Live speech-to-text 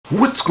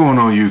What's going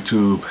on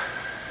YouTube?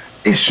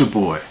 It's your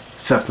boy,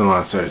 Seth the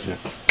Lawn Surgeon.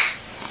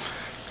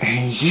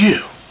 And you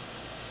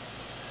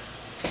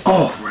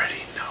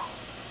already know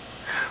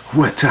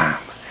what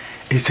time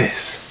it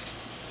is.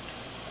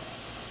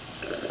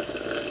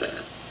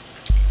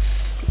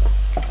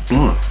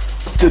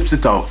 Tipsy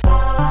talk.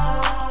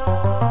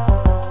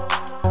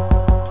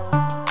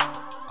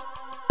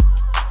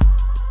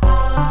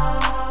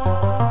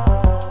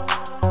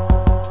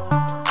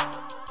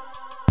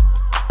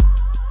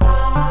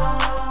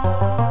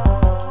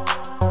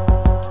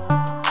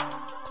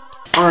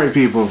 Alright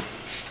people,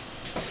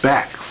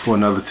 back for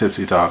another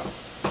Tipsy Talk.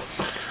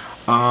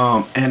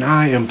 And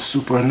I am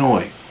super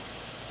annoyed.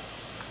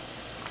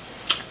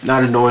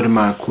 Not annoyed at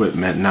my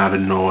equipment, not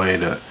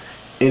annoyed at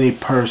any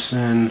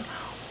person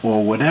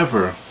or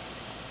whatever.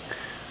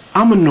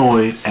 I'm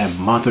annoyed at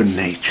Mother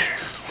Nature.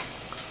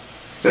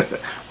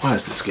 Why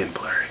is the skin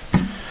blurry?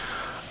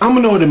 I'm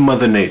annoyed at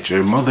Mother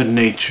Nature. Mother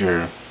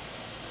Nature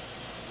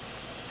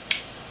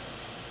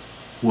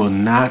will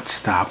not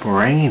stop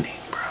raining.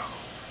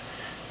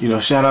 You know,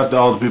 shout out to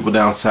all the people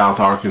down south,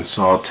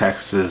 Arkansas,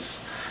 Texas.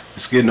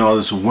 It's getting all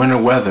this winter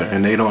weather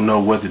and they don't know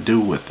what to do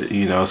with it.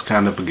 You know, it's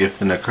kind of a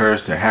gift and a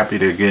curse. They're happy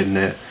they're getting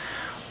it,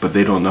 but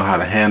they don't know how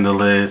to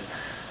handle it.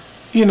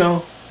 You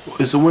know,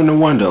 it's a winter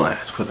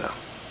wonderland for them.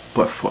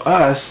 But for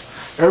us,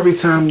 every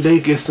time they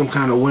get some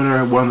kind of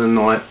winter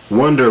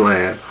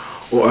wonderland,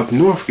 or up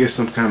north get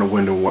some kind of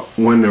winter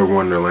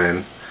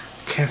wonderland,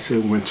 can't say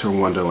winter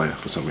wonderland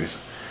for some reason,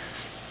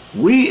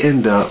 we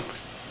end up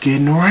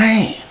getting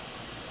rain.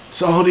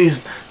 So all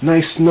these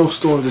nice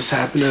snowstorms that's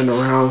happening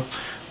around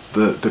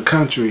the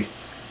country,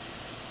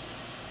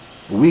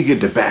 we get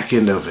the back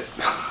end of it.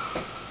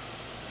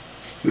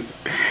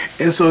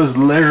 And so it's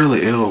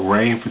literally, it'll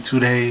rain for 2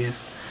 days.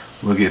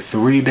 We'll get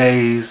 3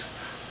 days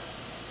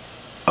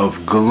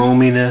of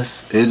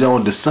gloominess.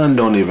 The sun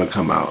don't even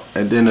come out.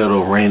 And then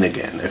it'll rain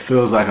again. It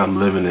feels like I'm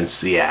living in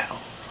Seattle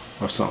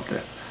or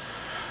something.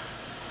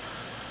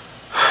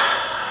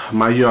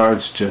 My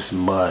yard's just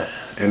mud.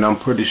 And I'm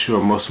pretty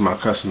sure most of my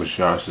customers'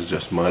 yards is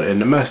just mud.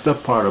 And the messed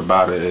up part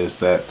about it is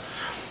that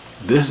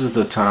this is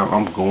the time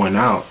I'm going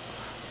out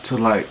to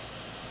like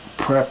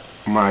prep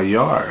my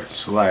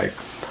yards. Like,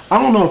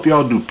 I don't know if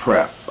y'all do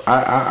prep.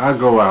 I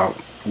go out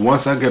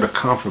once I get a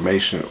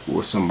confirmation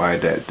with somebody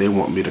that they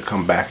want me to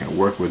come back and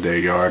work with their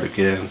yard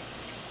again.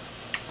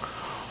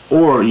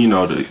 Or, you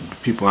know, the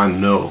people I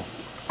know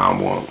I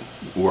won't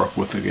work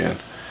with again.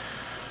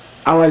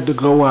 I like to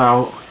go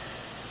out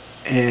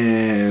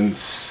and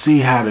see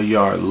how the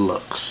yard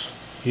looks.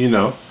 You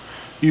know,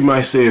 you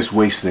might say it's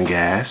wasting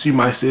gas, you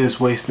might say it's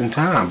wasting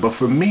time, but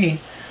for me,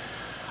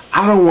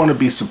 I don't want to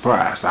be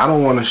surprised. I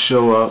don't want to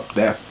show up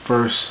that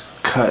first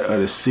cut of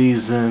the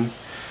season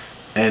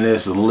and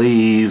there's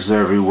leaves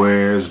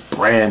everywhere, there's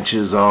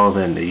branches all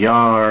in the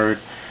yard,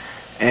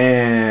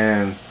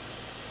 and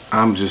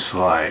I'm just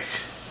like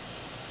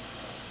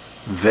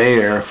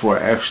there for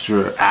an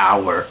extra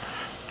hour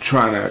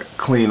trying to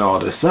clean all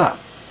this up.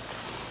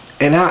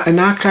 And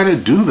I kind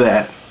of do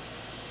that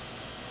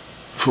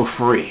for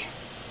free.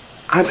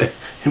 It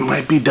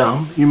might be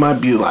dumb. You might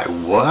be like,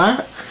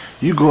 what?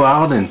 You go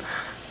out and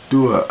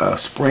do a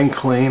spring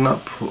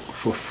cleanup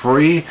for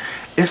free?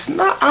 It's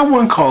not, I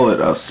wouldn't call it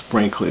a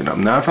spring cleanup.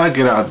 Now, if I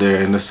get out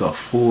there and it's a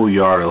full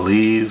yard of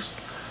leaves,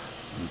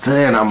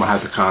 then I'm going to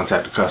have to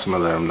contact the customer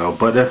and let them know.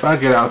 But if I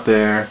get out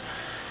there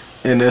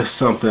and there's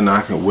something,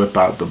 I can whip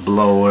out the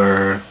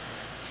blower,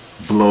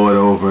 blow it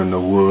over in the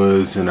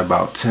woods in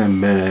about 10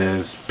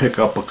 minutes, pick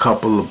up a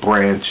couple of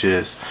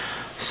branches,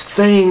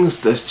 things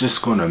that's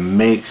just gonna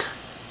make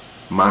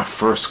my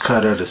first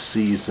cut of the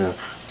season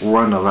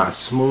run a lot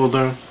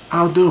smoother,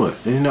 I'll do it.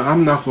 You know,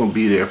 I'm not gonna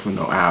be there for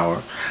no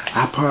hour.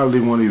 I probably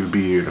won't even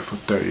be here for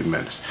 30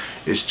 minutes.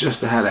 It's just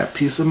to have that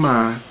peace of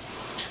mind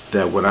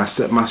that when I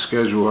set my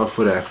schedule up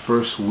for that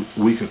first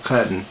week of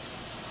cutting,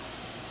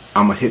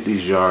 I'm gonna hit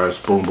these yards,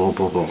 boom, boom,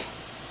 boom, boom.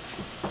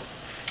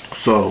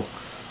 So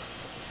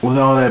with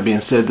all that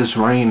being said, this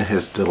rain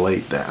has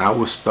delayed that. I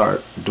will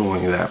start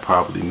doing that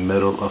probably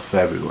middle of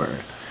February.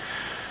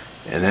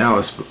 And now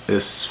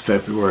it's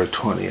February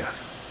 20th.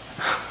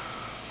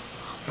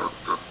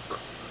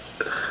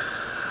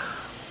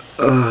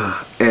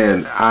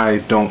 And I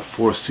don't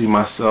foresee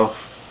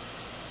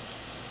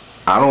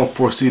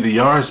the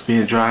yards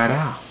being dried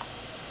out.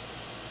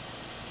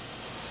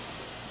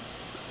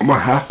 I'm going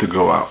to have to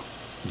go out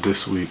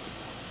this week.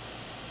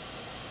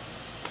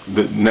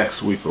 The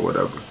next week or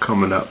whatever,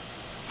 coming up.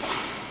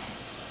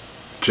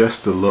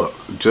 Just to look.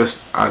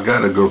 I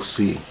gotta go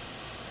see.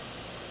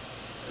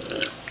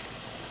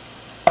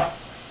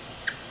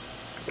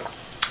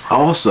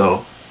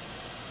 Also,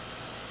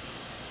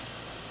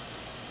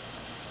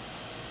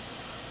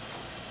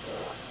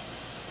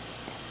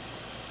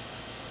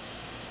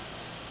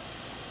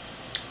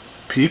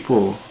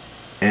 people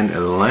in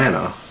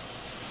Atlanta,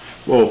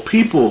 well,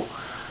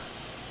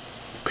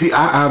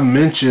 I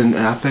mentioned,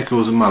 I think it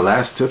was in my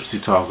last Tipsy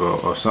Talk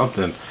or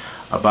something,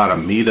 about a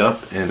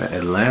meetup in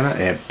Atlanta,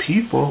 and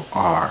people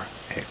are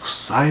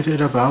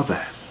excited about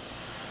that.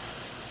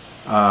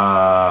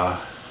 I'm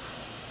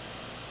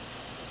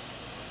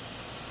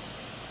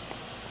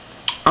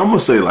gonna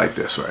say it like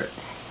this, right?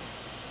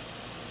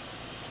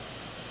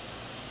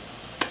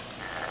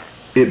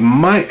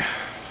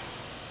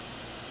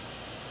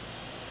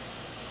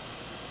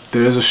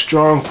 There's a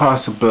strong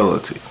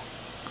possibility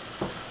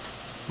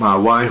my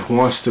wife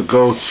wants to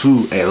go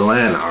to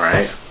Atlanta,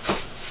 right?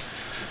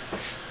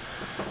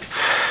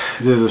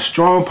 There's a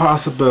strong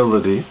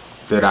possibility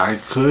that I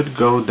could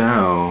go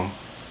down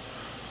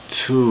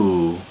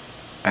to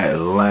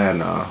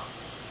Atlanta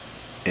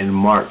in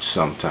March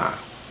sometime,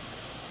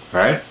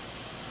 right?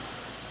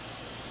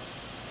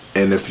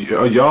 And if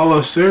y'all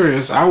are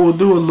serious, I will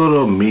do a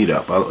little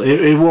meetup.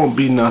 It won't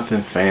be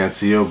nothing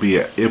fancy.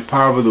 It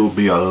probably will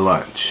be a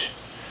lunch,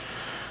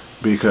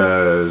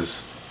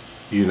 because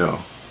you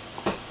know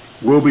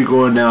we'll be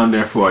going down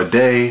there for a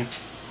day,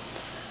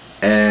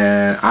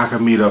 and I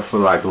can meet up for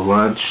like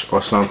lunch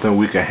or something.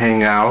 We can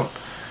hang out.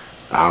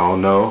 I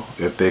don't know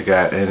if they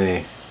got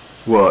any.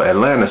 Well,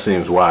 Atlanta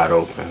seems wide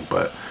open,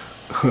 but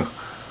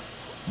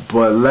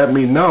but let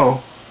me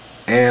know.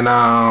 And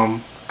I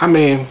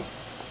mean,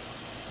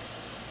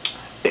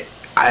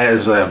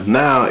 as of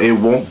now, it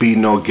won't be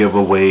no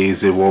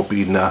giveaways. It won't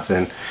be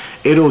nothing.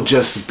 It'll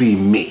just be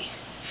me.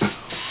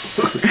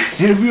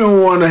 If you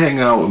don't want to hang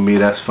out with me,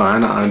 that's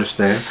fine. I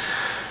understand.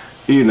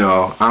 You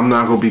know, I'm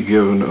not gonna be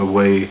giving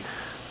away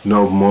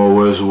no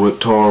mowers with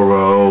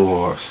Toro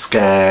or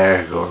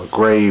Skag or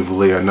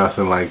Gravely or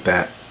nothing like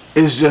that.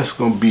 It's just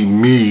gonna be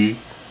me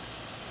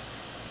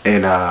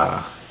and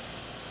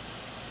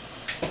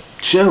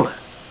chilling,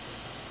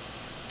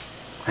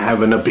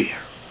 having a beer,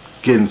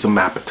 getting some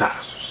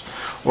appetizers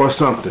or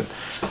something,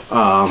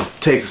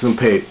 taking some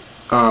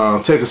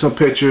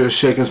pictures,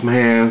 shaking some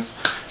hands,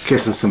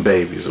 kissing some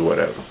babies or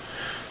whatever.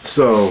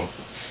 So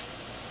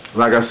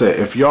like I said,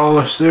 if y'all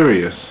are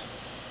serious,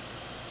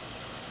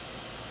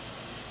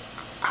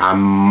 I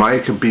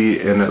might be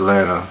in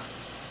Atlanta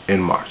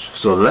in March.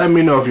 So let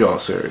me know if y'all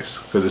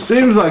serious, because it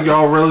seems like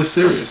y'all really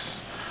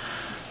serious.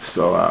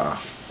 So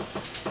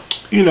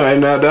you know,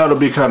 and that'll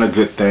be kind of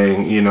good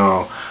thing. You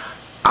know,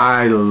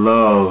 I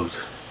loved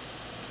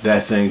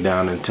that thing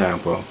down in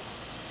Tampa.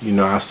 You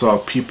know, I saw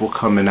people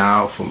coming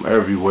out from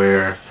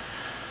everywhere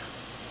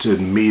to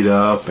meet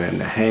up and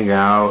to hang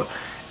out.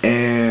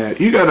 And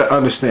you got to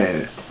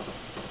understand,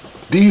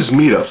 these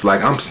meetups,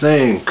 like I'm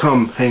saying,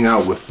 come hang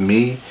out with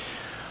me,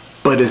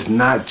 but it's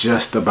not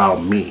just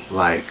about me.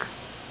 Like,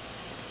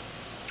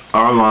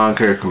 our lawn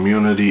care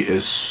community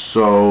is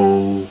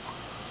so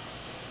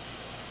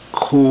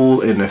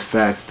cool in the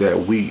fact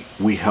that we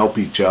help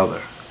each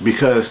other.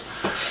 Because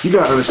you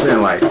gotta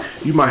understand, like,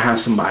 you might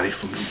have somebody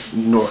from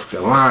North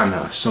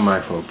Carolina,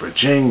 somebody from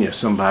Virginia,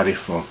 somebody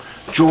from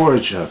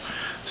Georgia,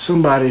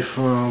 somebody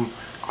from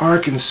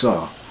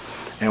Arkansas,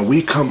 and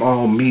we come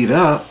all meet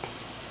up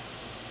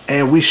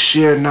and we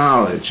share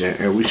knowledge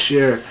and we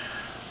share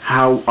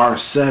how our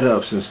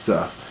setups and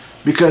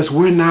stuff, because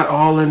we're not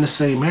all in the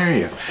same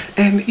area.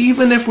 And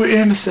even if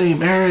we're in the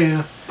same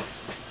area,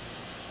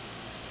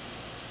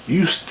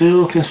 you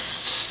still can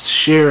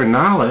share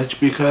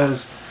knowledge,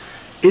 because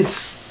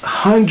it's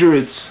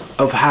hundreds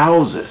of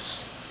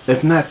houses,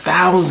 if not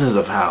thousands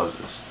of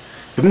houses,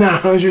 if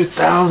not hundreds,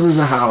 thousands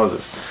of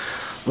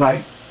houses.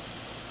 Like,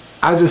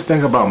 I just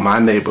think about my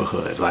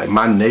neighborhood. Like,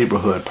 my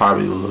neighborhood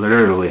probably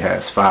literally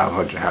has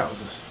 500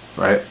 houses,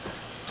 right?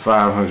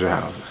 500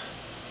 houses.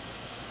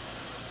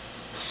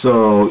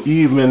 So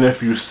even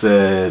if you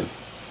said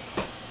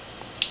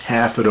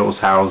half of those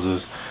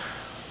houses,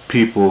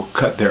 people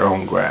cut their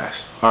own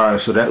grass.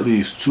 Alright, so that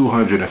leaves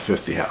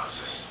 250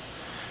 houses.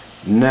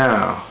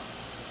 Now,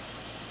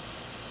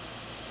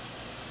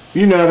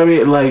 you know what I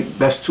mean? Like,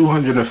 that's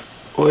 200,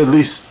 or at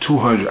least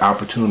 200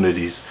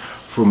 opportunities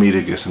for me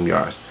to get some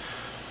yards.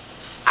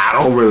 I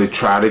don't really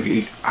try to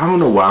get, I don't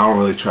know why I don't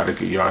really try to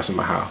get yards in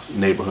my house,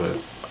 neighborhood.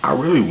 I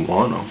really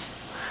want them.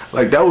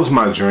 Like, that was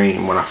my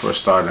dream when I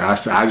first started. I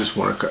said, I just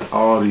want to cut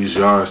all these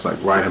yards,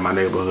 like, right in my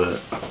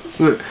neighborhood.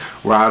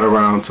 Ride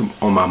around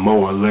on my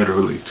mower,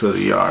 literally, to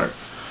the yard.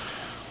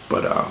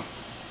 But, I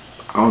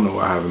don't know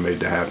why I haven't made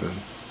that happen.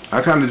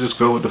 I kind of just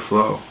go with the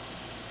flow.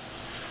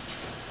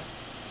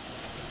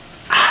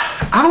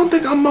 I don't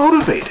think I'm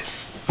motivated.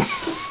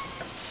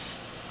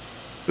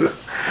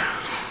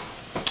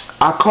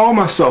 I call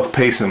myself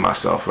pacing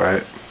myself,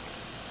 right?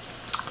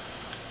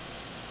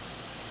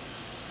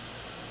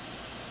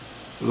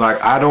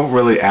 Like, I don't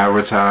really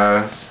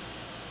advertise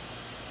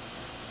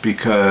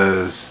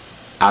because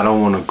I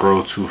don't want to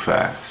grow too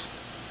fast.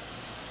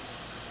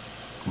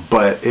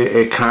 But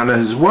it kind of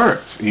has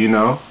worked, you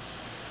know?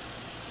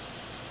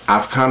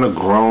 I've kind of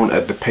grown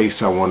at the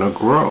pace I want to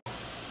grow.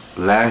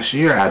 Last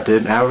year, I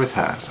didn't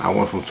advertise. I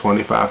went from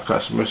 25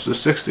 customers to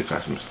 60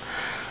 customers.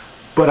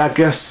 But I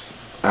guess,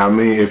 I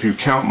mean, if you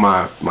count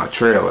my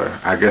trailer,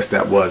 I guess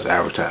that was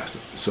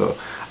advertising. So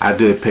I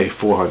did pay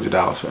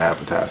 $400 for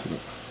advertising.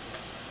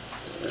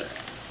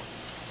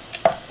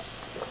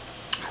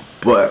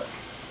 But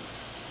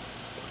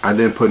I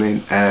didn't put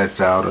any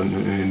ads out in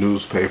the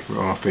newspaper,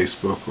 on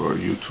Facebook or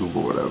YouTube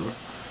or whatever.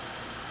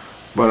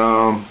 But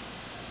I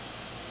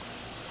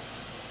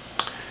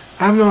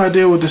have no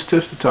idea what this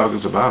Tipsy Talk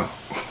is about.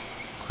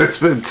 It's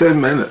been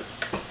 10 minutes.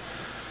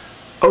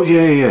 Oh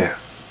yeah.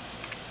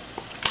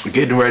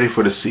 Getting ready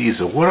for the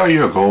season. What are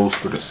your goals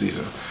for the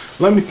season?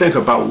 Let me think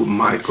about what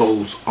my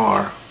goals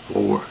are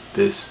for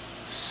this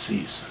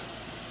season.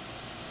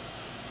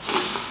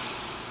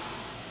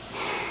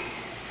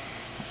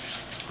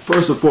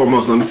 First and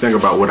foremost, let me think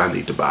about what I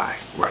need to buy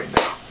right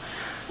now.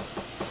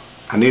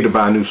 I need to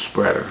buy a new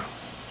spreader.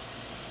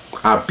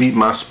 I beat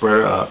my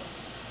spreader up.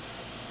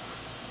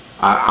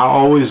 I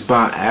always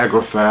buy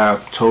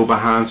AgriFab tow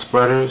behind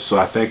spreaders, so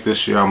I think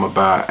this year I'm gonna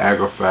buy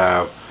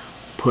AgriFab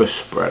push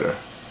spreader.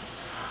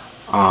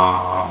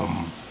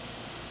 I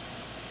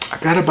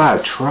gotta buy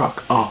a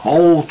truck, a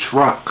whole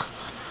truck.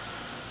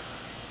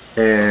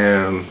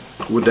 And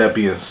with that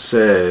being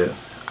said,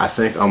 I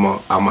think I'm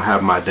gonna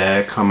have my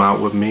dad come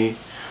out with me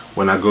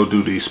when I go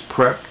do these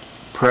prep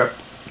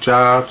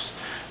jobs,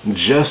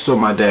 just so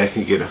my dad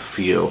can get a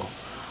feel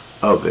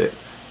of it.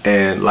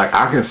 And like,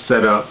 I can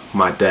set up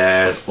my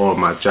dad on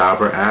my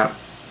Jobber app,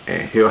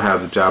 and he'll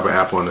have the Jobber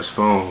app on his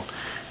phone,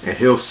 and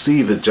he'll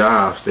see the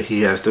jobs that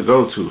he has to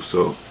go to,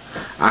 so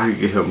I can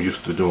get him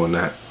used to doing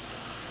that.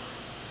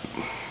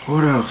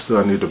 What else do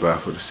I need to buy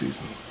for the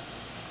season?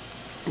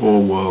 Oh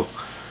well,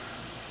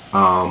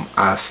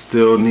 I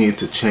still need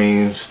to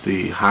change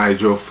the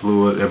hydro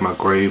fluid in my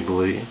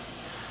Gravely.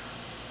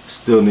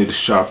 Still need to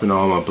sharpen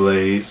all my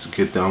blades,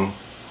 get them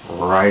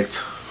right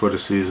for the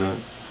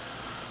season.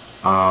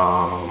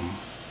 I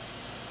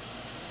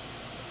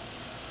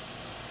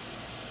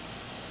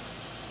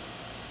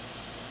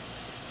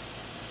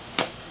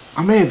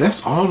mean,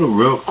 that's all the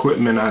real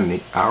equipment I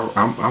need.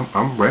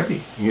 I'm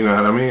ready. You know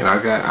what I mean?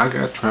 I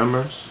got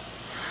trimmers,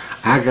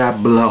 I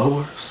got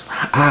blowers,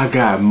 I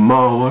got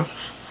mowers.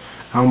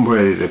 I'm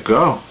ready to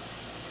go.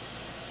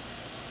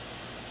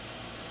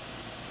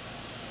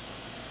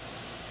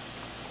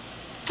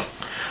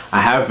 I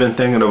have been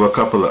thinking of a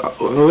couple of.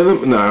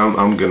 No,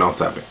 I'm getting off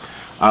topic.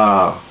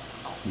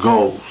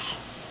 Goals.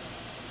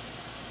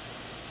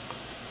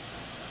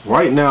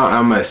 Right now,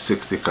 I'm at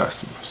 60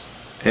 customers,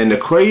 and the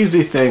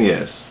crazy thing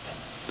is.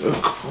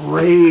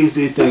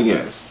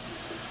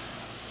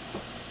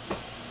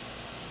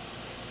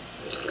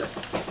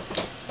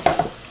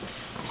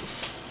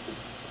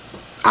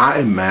 I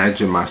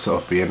imagine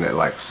myself being at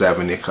like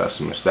 70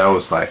 customers. That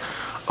was like,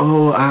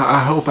 oh,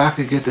 I hope I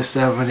could get to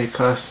 70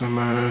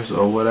 customers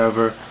or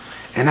whatever.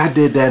 And I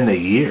did that in a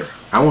year.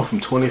 I went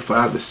from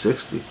 25 to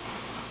 60.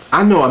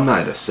 I know I'm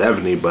not at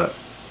 70, but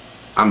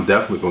I'm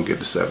definitely gonna get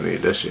to 70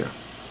 this year.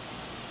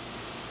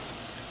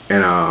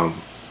 And what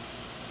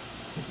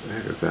the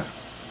heck is that?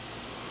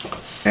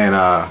 And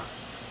I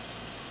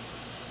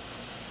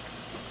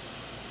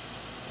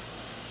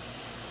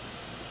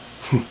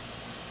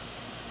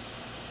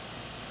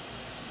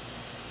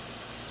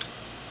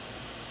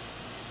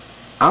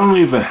don't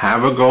even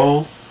have a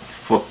goal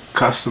for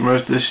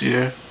customers this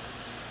year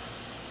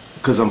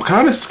because I'm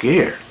kind of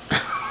scared.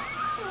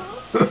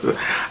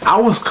 I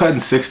was cutting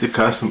 60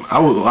 customers. I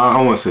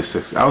want to say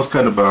 60. I was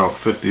cutting about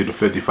 50 to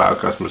 55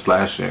 customers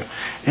last year,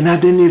 and I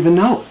didn't even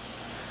know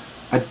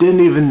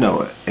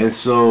it. And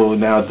so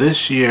now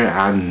this year,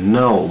 I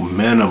know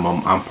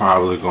minimum I'm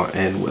probably going to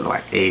end with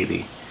like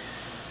 80,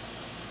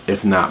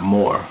 if not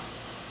more.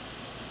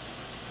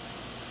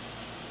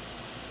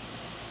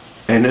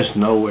 And there's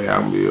no way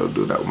I'm going to be able to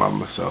do that by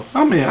myself.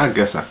 I mean, I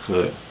guess I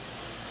could,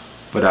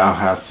 but I'll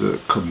have to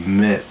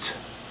commit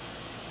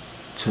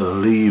to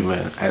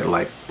leaving at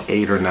like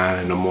 8 or 9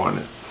 in the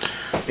morning.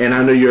 And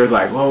I know you're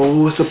like,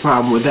 oh, what's the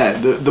problem with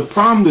that? The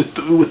problem,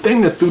 the thing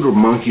that threw the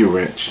monkey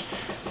wrench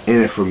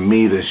in it for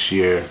me this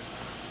year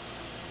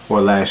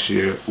or last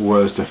year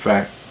was the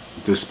fact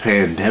this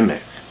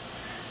pandemic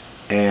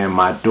and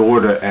my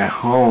daughter at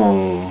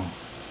home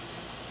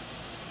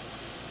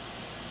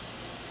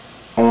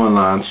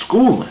online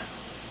schooling.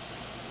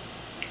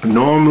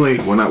 Normally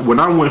when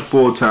I went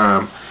full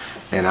time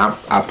and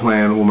I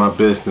planned with my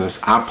business,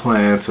 I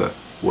plan to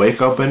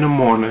wake up in the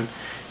morning,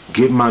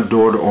 get my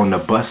daughter on the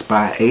bus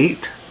by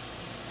 8,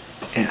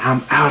 and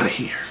I'm out of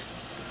here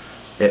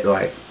at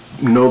like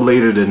no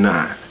later than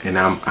 9, and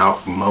I'm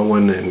out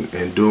mowing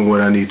and doing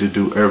what I need to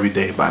do every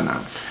day by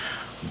 9.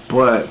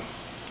 But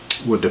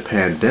with the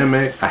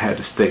pandemic, I had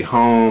to stay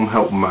home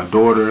helping my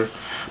daughter.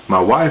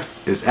 My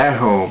wife is at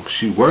home,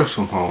 she works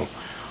from home,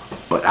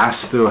 but I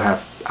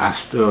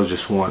still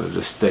just wanted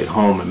to stay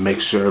home and make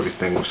sure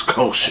everything was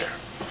kosher.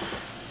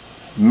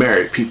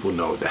 Married people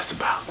know what that's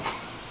about.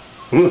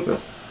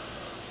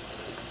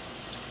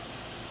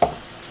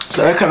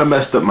 So that kind of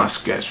messed up my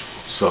schedule.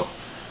 So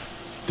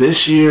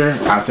this year,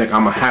 I think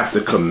I'm going to have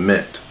to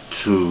commit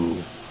to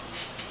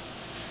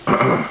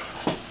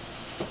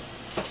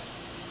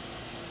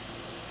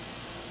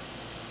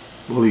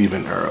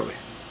leaving early.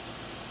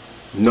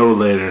 No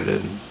later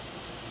than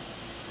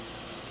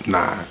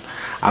 9.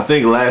 I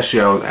think last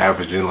year I was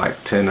averaging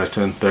like 10 or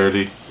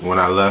 10:30 when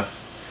I left.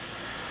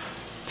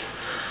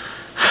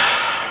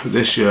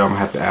 This year I'm going to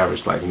have to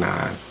average like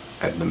 9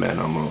 at the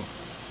minimum.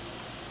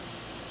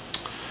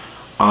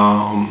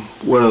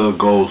 What other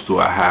goals do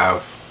I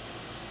have?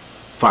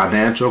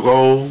 Financial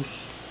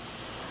goals,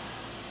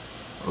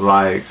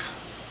 like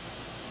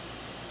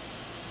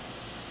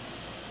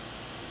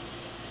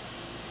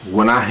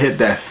when I hit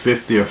that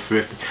 50 or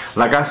 50,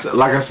 like I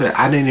said,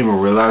 I didn't even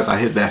realize I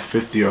hit that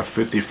 50 or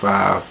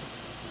 55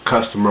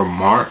 customer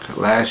mark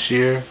last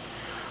year.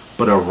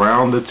 But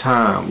around the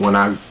time when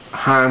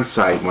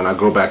when I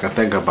go back and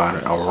think about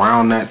it,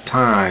 around that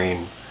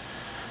time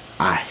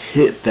I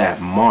hit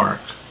that mark,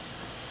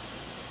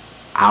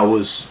 I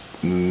was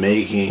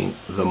making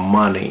the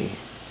money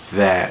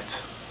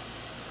that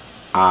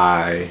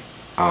I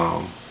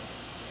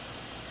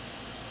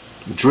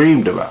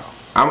dreamed about.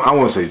 I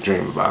won't say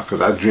dream about,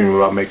 because I dream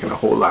about making a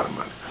whole lot of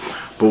money.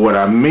 But what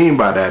I mean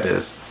by that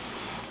is,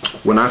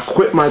 when I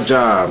quit my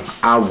job,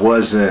 I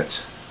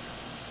wasn't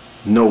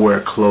nowhere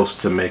close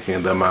to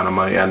making the amount of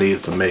money I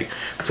needed to make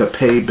to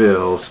pay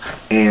bills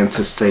and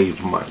to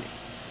save money.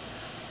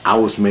 I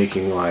was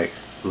making like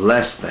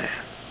less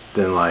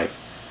than like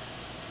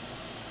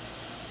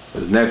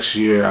the next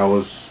year. I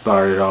was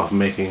started off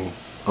making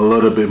a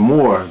little bit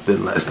more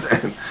than less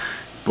than.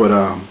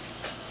 But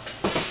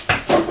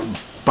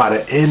by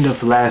the end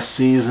of last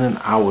season,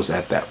 I was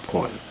at that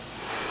point.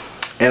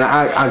 And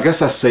I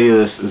guess I say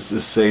this is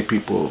to say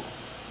people,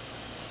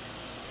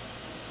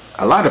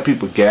 a lot of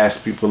people gas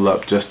people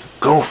up just to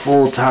go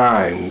full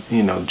time,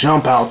 you know,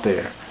 jump out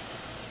there.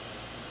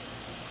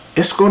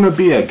 It's going to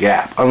be a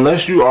gap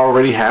unless you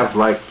already have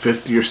like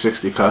 50 or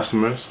 60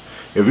 customers.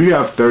 If you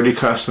have 30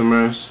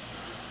 customers,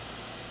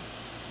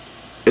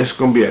 it's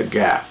going to be a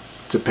gap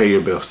to pay your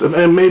bills.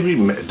 And maybe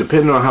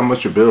depending on how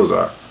much your bills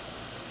are.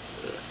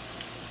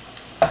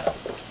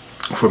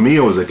 For me,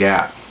 it was a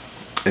gap.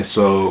 And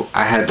so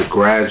I had to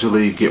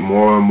gradually get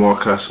more and more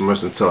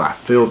customers until I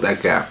filled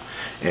that gap.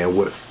 And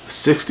with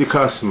 60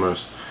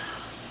 customers,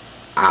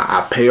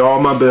 I pay all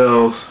my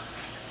bills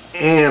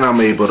and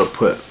I'm able to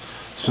put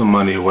some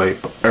money away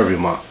every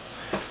month.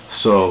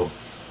 So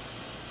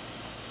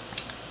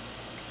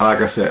like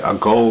I said, a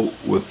goal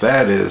with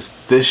that is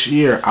this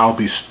year I'll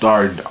be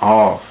starting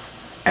off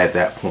at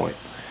that point.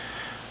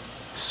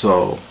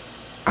 So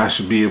I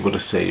should be able to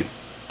save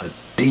a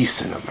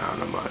decent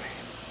amount of money.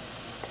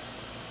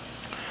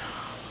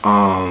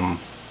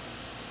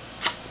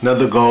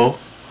 Another goal,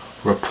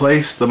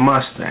 replace the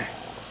Mustang.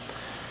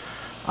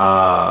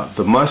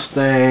 The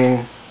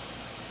Mustang,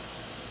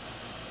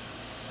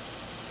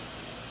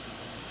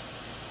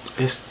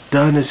 it's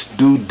done its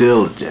due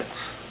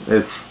diligence.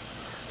 It's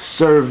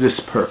served its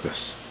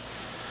purpose.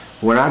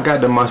 When I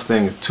got the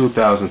Mustang in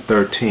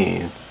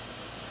 2013,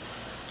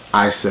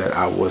 I said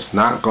I was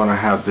not going to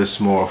have this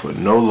mower for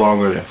no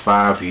longer than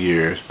 5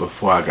 years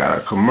before I got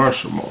a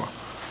commercial mower.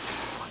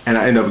 And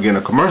I ended up getting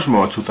a commercial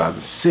mower in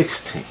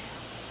 2016.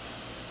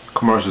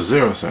 Commercial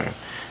zero turn.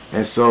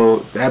 And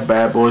so that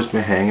bad boy's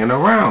been hanging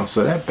around.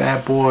 So that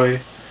bad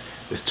boy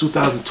is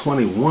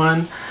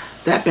 2021.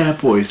 That bad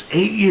boy is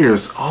 8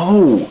 years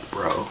old,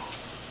 bro.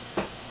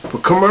 For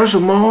commercial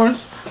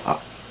mowers,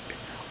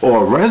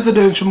 or a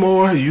residential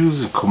mower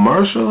used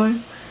commercially,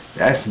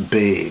 that's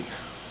big.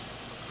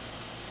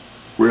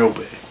 Real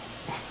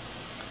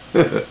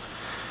big.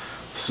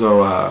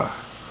 So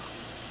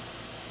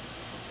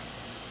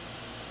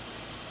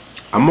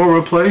I'm gonna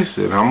replace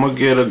it. I'm gonna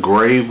get a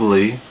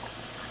Gravely,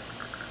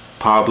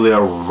 probably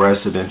a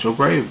residential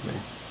Gravely,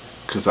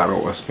 because I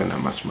don't want to spend that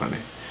much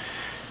money.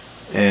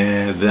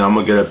 And then I'm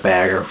gonna get a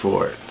bagger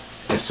for it.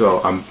 And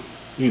so I'm,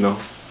 you know,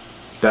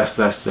 that's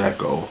that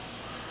goal.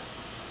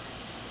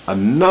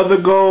 Another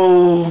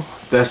goal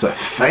that's a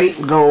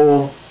faint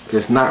goal,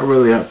 it's not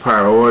really a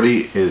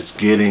priority, is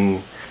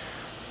getting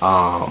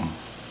an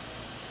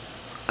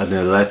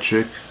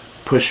electric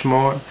push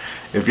mower.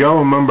 If y'all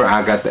remember,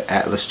 I got the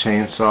Atlas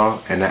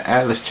chainsaw, and the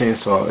Atlas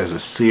chainsaw is a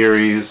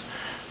series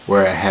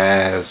where it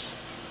has,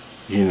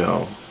 you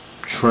know,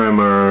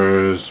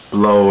 trimmers,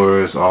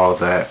 blowers, all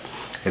that,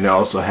 and it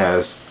also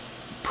has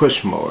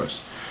push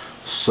mowers.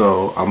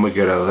 So I'm gonna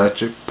get an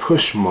electric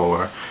push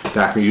mower that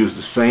I can use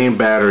the same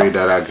battery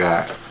that I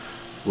got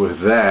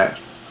with that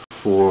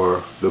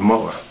for the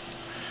mower.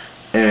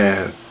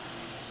 And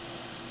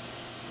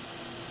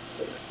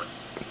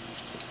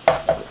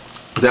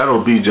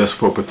that'll be just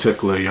for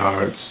particular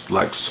yards,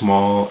 like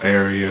small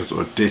areas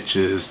or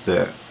ditches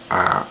that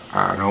I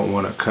don't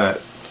want to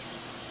cut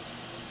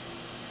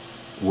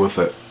with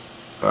it,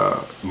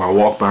 my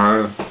walk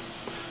behind.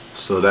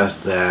 So that's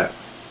that.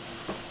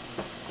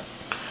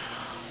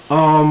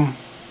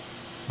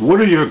 What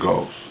are your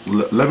goals?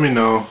 Let me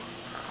know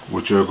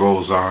what your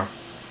goals are.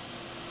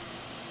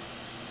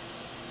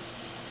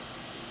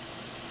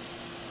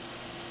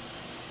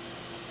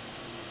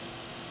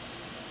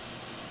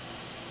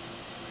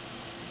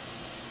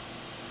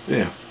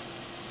 Yeah.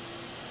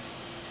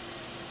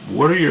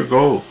 What are your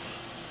goals?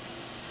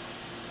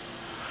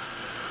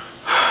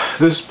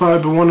 This is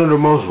probably one of the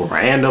most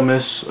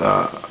randomest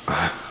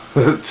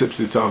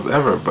tipsy talks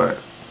ever, but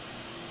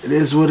it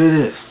is what it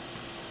is.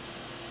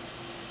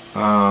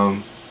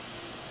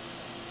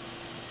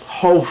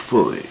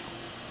 Hopefully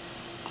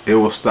it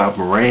will stop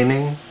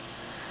raining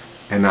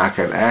and I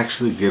can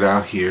actually get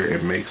out here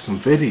and make some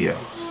videos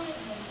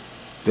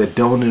that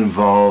don't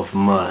involve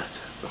mud.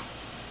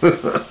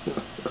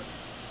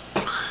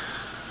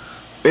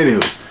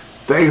 Anyway,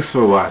 thanks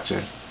for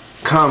watching.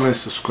 Comment,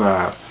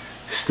 subscribe,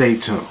 stay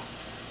tuned.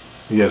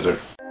 Yes, sir.